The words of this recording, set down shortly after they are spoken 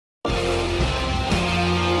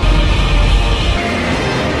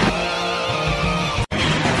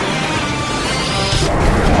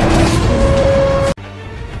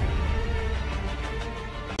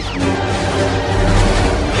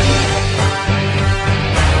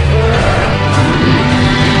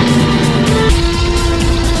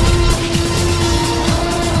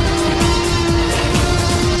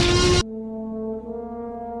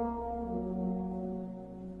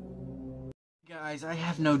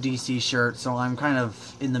have no DC shirt, so I'm kind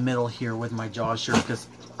of in the middle here with my Jaws shirt because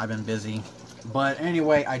I've been busy. But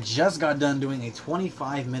anyway, I just got done doing a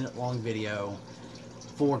 25-minute long video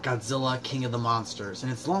for Godzilla King of the Monsters.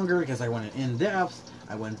 And it's longer because I went in depth.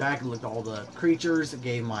 I went back and looked at all the creatures,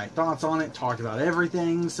 gave my thoughts on it, talked about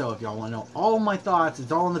everything. So if y'all want to know all my thoughts,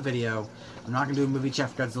 it's all in the video. I'm not going to do a movie chat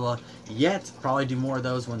for Godzilla yet. Probably do more of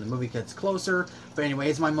those when the movie gets closer. But anyway,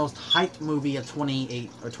 it's my most hyped movie of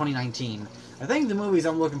 2019. I think the movies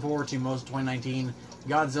I'm looking forward to most of 2019,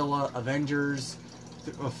 Godzilla, Avengers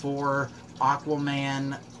 4,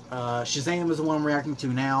 Aquaman, Shazam is the one I'm reacting to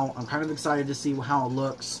now. I'm kind of excited to see how it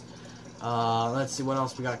looks. Let's see what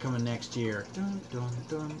else we got coming next year. Dun, dun,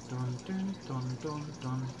 dun, dun, dun, dun, dun,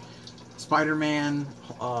 dun. Spider-Man,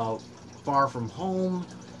 Far From Home.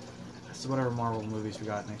 Let's see whatever Marvel movies we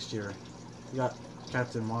got next year. We got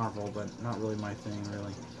Captain Marvel, but not really my thing,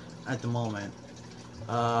 really, at the moment.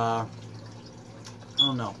 I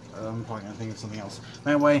don't know. I'm probably going to think of something else.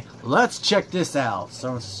 But anyway, let's check this out.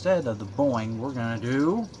 So instead of the Boing, we're going to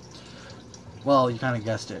do... Well, you kind of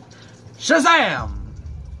guessed it. Shazam!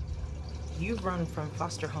 You've run from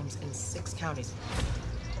foster homes in 6 counties.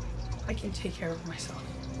 I can take care of myself.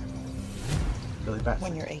 Billy Batson.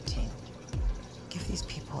 When you're 18, give these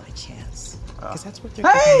people a chance. Because that's what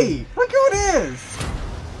they're Hey! Look who it is!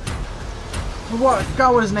 I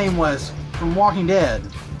forgot what his name was. From Walking Dead.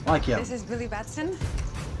 I like him. This is Billy Batson.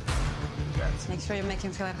 Make sure you make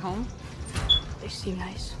him feel at home. They seem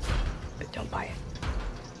nice, but don't buy it.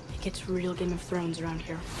 It gets real Game of Thrones around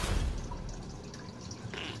here.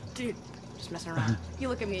 Dude, just messing around. You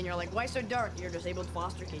look at me and you're like, why so dark? You're a disabled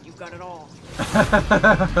foster kid. You've got it all.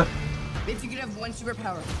 If you could have one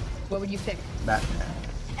superpower, what would you pick? Batman.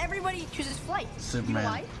 Everybody chooses flight. Superman. You know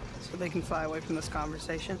why? So they can fly away from this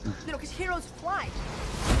conversation. No, because heroes fly.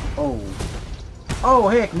 Oh. Oh,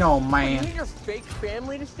 heck no, You man. need your fake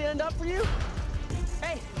family to stand up for you?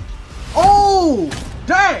 Hey, Oh!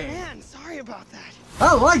 Dang! man, sorry about that.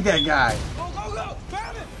 I like that guy. Go, go, go!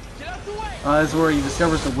 Grab it! Get out the way! That's where he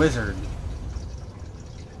discovers the wizard.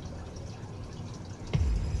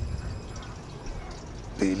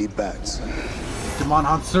 Billy Batson, Demon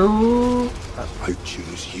Hansu. I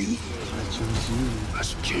choose you I choose you.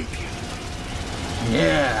 as champion.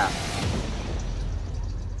 Yeah.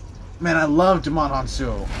 Man, I love Demon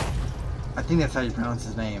Hansu. I think that's how you pronounce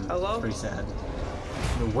his name. Hello? It's pretty sad.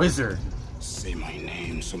 The wizard. Say my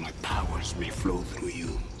name so my powers may flow through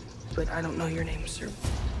you. But I don't know your name, sir.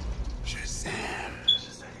 Shazam.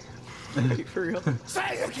 Are you for real?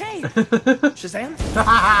 Say, okay. Shazam?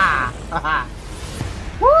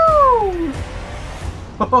 Woo!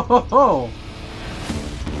 Ho ho ho ho!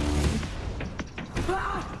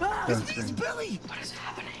 It's Billy! What is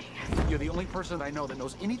happening? You're the only person I know that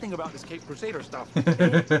knows anything about this Cape Crusader stuff. Crazy,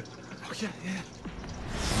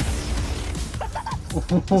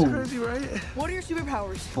 right? What are your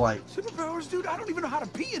superpowers? Flight. Superpowers, dude, I don't even know how to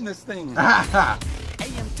pee in this thing. yeah.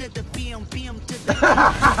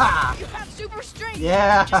 You have super strength.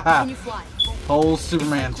 Can you fly? Whole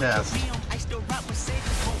Superman test.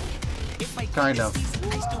 Kind of.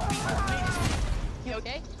 You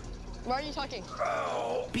okay? Why are you talking?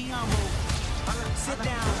 Sit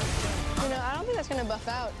down. You know, I don't think that's gonna buff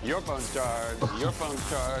out. Your phone's charged. Your phone's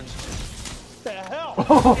charged. What the hell?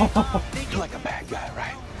 You're like a bad guy,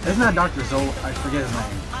 right? Isn't that Dr. Zola? I forget his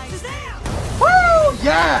name. Woo!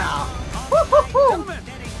 Yeah! Woo-hoo-hoo!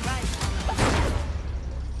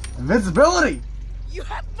 Invincibility! You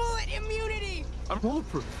have bullet immunity. I'm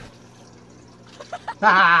bulletproof.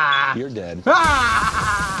 You're dead. Sorry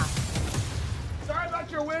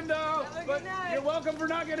about your window, but you're welcome for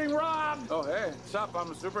not getting robbed. Oh, hey, what's up? I'm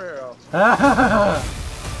a superhero.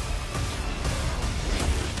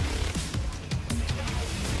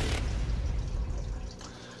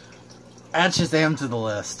 Add Shazam to the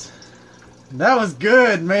list. That was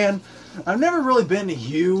good, man. I've never really been a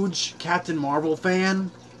huge Captain Marvel fan.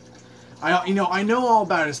 I know all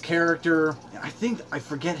about his character. I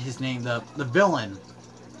forget his name, the villain.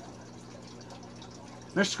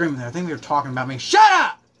 They're screaming there. I think they're talking about me. Shut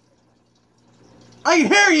up! I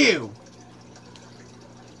can hear you!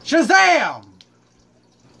 Shazam!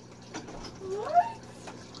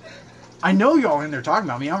 I know y'all in there talking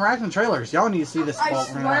about me. I'm reacting to trailers. Y'all need to see this. I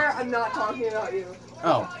swear I'm not talking about you.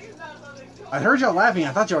 Oh. I heard y'all laughing.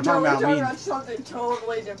 I thought y'all were talking about me. About something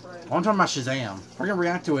totally different. I'm talking about Shazam. We're gonna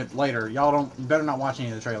react to it later. Y'all better not watch any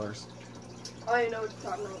of the trailers. I know what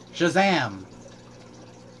you're talking about. Shazam!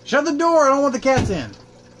 Shut the door! I don't want the cats in.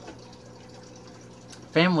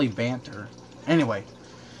 Family banter. Anyway.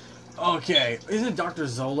 Okay. Isn't it Dr.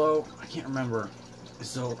 Zolo? I can't remember. I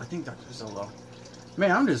think Dr. Zolo. Man,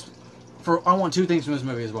 I'm just I want two things from this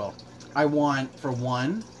movie as well. I want, for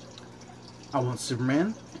one, I want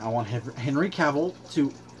Superman. I want Henry Cavill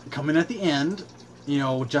to come in at the end, you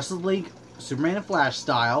know, Justice League, Superman and Flash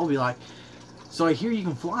style. Be like, so I hear you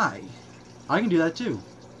can fly. I can do that too.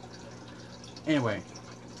 Anyway,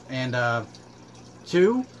 and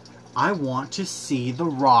two, I want to see The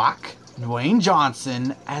Rock, Dwayne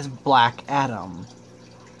Johnson, as Black Adam.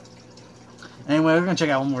 Anyway, we're going to check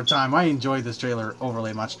it out one more time. I enjoyed this trailer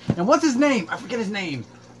overly much. And what's his name? I forget his name.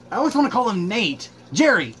 I always want to call him Nate.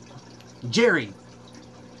 Jerry.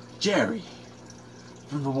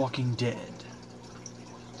 From The Walking Dead.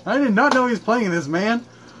 I did not know he was playing this, man.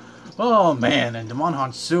 Oh, man. And Damon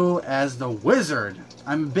Hansu as the Wizard.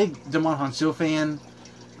 I'm a big Damon Hansu fan.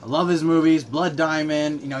 I love his movies. Blood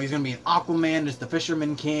Diamond. You know, he's going to be in Aquaman as the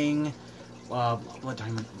Fisherman King. Blood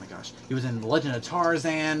Diamond. Oh, my gosh. He was in The Legend of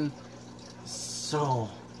Tarzan. So...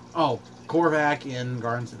 Oh, Korvac in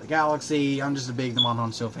Guardians of the Galaxy. I'm just a big Damon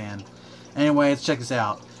Hansu fan. Anyway, let's check this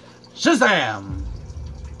out. Shazam!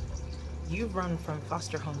 You've run from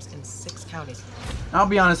foster homes in 6 counties. I'll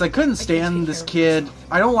be honest, I couldn't stand this kid.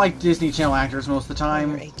 I don't like Disney Channel actors most of the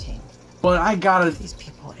time. You're 18. But I gotta... These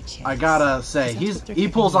people a chance. I gotta say, he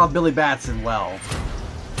pulls off Billy Batson well.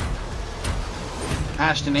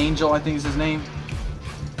 Ashton Angel, I think is his name.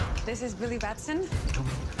 This is Billy Batson.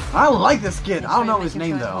 I like this kid. I don't know his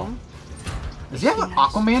name though. Does he have an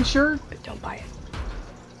Aquaman shirt? But don't buy it.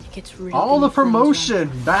 It gets real. All the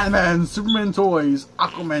promotion. Batman, Superman toys,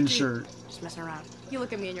 Aquaman shirt. Just messing around. You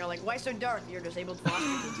look at me and you're like, why so dark? You're disabled foster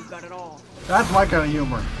kids. You've got it all. That's my kind of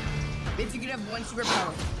humor. If you could have one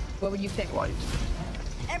superpower, what would you pick? Flight.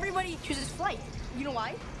 Everybody chooses flight. You know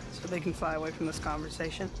why? So they can fly away from this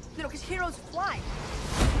conversation? No, because heroes fly.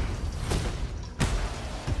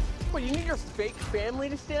 What, you need your fake family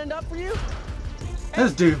to stand up for you?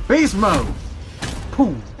 This dude, beast mode.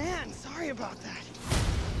 Boom. Man, sorry about that.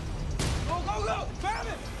 Go!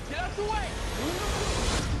 Batman! Get out the way!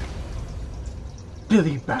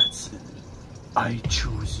 Billy Batson, I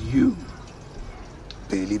choose you.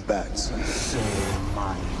 Billy Batson, Say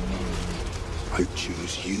my name. I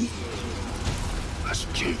choose you as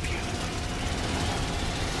champion.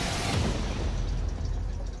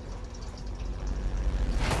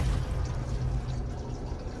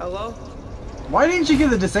 Hello? Why didn't you give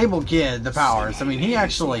the disabled kid the powers? I mean, he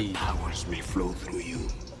actually... Powers may flow through you.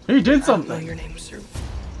 He did Know something. your name, sir.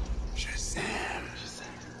 Shazam.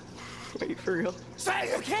 Wait, for real?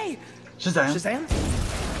 Say, okay! Shazam. Shazam?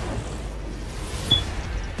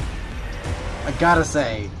 I gotta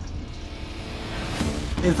say,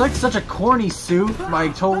 it's like such a corny suit, but I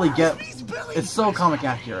totally get. It's so comic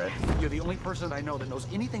accurate. You're the only person I know that knows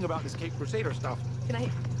anything about this Cape Crusader stuff. Can I?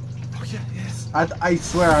 Oh, yeah, yes. I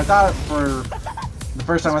swear, I thought for the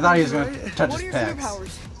first time, I thought he was gonna touch What are his your pecs.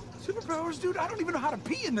 superpowers? Superpowers, dude? I don't even know how to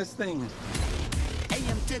pee in this thing.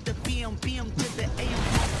 AM to the PM, PM to the AM.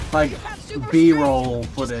 Like B-roll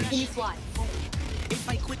footage. Can you fly? If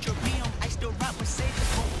I quit your PM, I still rap with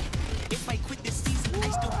Sega. If I quit this season, I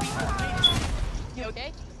still be the greatest. You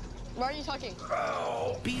okay? Why are you talking?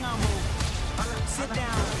 Be humble. Sit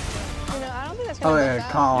down. You know, I don't think that's gonna Oh work yeah,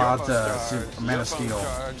 out. call Your out phone's to charged. Man Your of phone's Steel.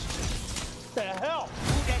 charged. The hell?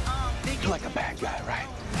 You're like a bad guy, right?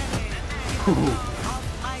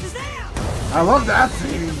 I love that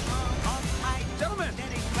scene. Gentlemen!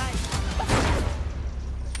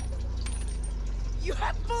 You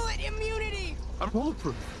have bullet immunity. I'm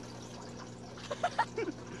bulletproof.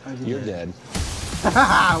 You're dead.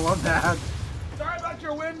 I love that. Sorry about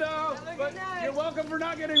your window, but you're welcome for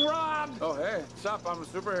not getting robbed. Oh, hey, what's up? I'm a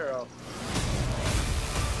superhero.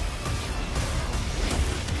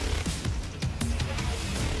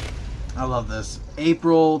 I love this.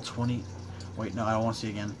 April 20. Wait, no, I don't want to see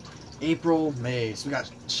it again. April, May. So we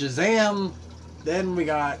got Shazam. Then we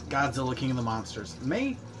got Godzilla, King of the Monsters.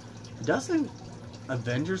 May? Doesn't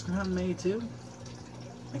Avengers come out in May too?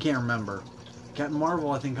 I can't remember. Captain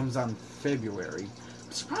Marvel, I think, comes out in February.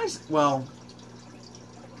 I'm surprised. Well,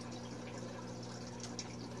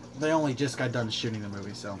 they only just got done shooting the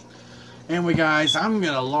movie, so. Anyway, guys, I'm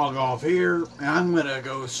going to log off here, and I'm going to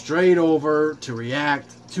go straight over to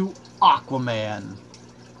react to Aquaman.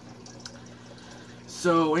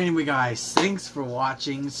 So, anyway, guys, thanks for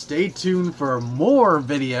watching. Stay tuned for more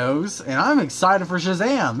videos, and I'm excited for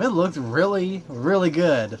Shazam. It looked really, really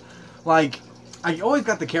good. Like, I always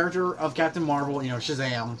got the character of Captain Marvel, you know,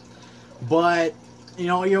 Shazam, but, you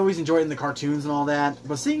know, you always enjoy it in the cartoons and all that,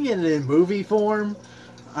 but seeing it in movie form,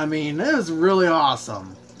 I mean, it was really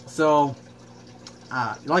awesome. So,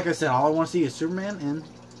 like I said, all I want to see is Superman and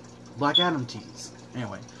Black Adam tease.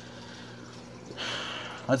 Anyway,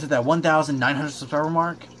 let's hit that 1,900 subscriber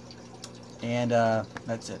mark. And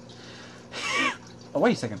that's it. Oh,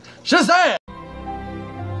 wait a second. Shazam!